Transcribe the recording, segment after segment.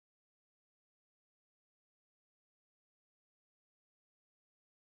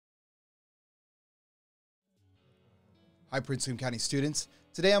Hi, Prince William County students.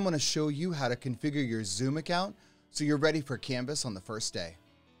 Today I'm going to show you how to configure your Zoom account so you're ready for Canvas on the first day.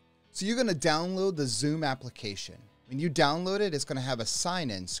 So you're going to download the Zoom application. When you download it, it's going to have a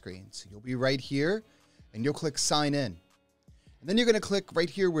sign-in screen. So you'll be right here and you'll click sign in. And then you're going to click right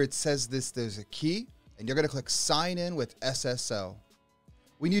here where it says there's a key, and you're going to click sign in with SSO.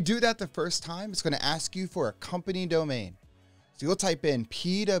 When you do that the first time, it's going to ask you for a company domain. So you'll type in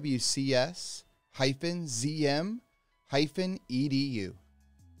pwcs-zm-edu.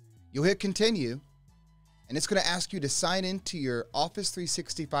 You'll hit continue, and it's going to ask you to sign into your Office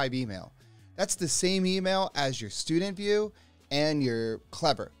 365 email. That's the same email as your Student View and your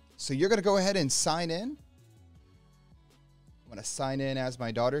Clever. So you're going to go ahead and sign in. I'm going to sign in as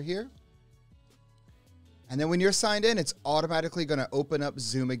my daughter here. And then when you're signed in, it's automatically going to open up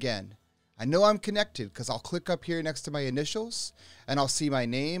Zoom again. I know I'm connected because I'll click up here next to my initials and I'll see my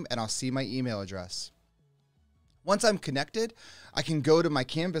name and I'll see my email address. Once I'm connected, I can go to my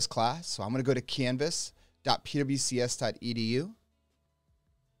Canvas class. So I'm going to go to canvas.pwcs.edu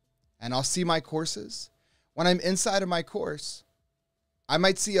and I'll see my courses. When I'm inside of my course, I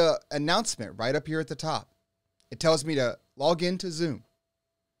might see an announcement right up here at the top. It tells me to log into Zoom.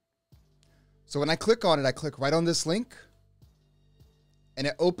 So when I click on it, I click right on this link and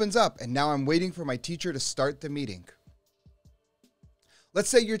it opens up, and now I'm waiting for my teacher to start the meeting. Let's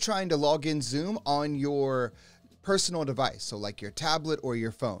say you're trying to log in Zoom on your personal device, so like your tablet or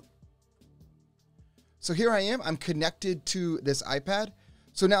your phone. So here I am, I'm connected to this iPad.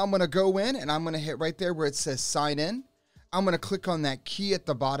 So now I'm going to go in and I'm going to hit right there where it says sign in. I'm going to click on that key at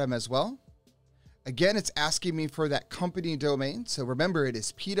the bottom as well. Again, it's asking me for that company domain. So remember, it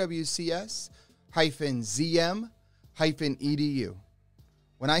is pwcs-zm-edu.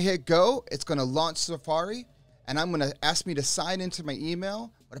 When I hit go, it's going to launch Safari, and I'm going to ask me to sign into my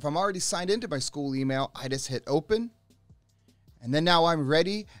email. But if I'm already signed into my school email, I just hit open. And then now I'm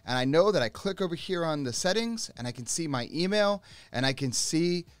ready, and I know that I click over here on the settings, and I can see my email, and I can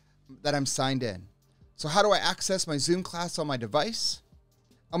see that I'm signed in. So how do I access my Zoom class on my device?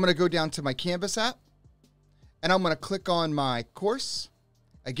 I'm going to go down to my Canvas app, and I'm going to click on my course.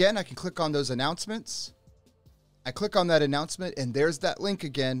 Again, I can click on those announcements. I click on that announcement, and there's that link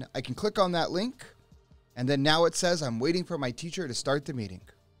again. I can click on that link, and then now it says I'm waiting for my teacher to start the meeting.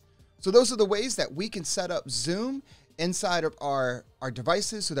 So those are the ways that we can set up Zoom inside of our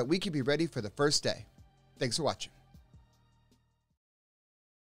devices so that we can be ready for the first day. Thanks for watching.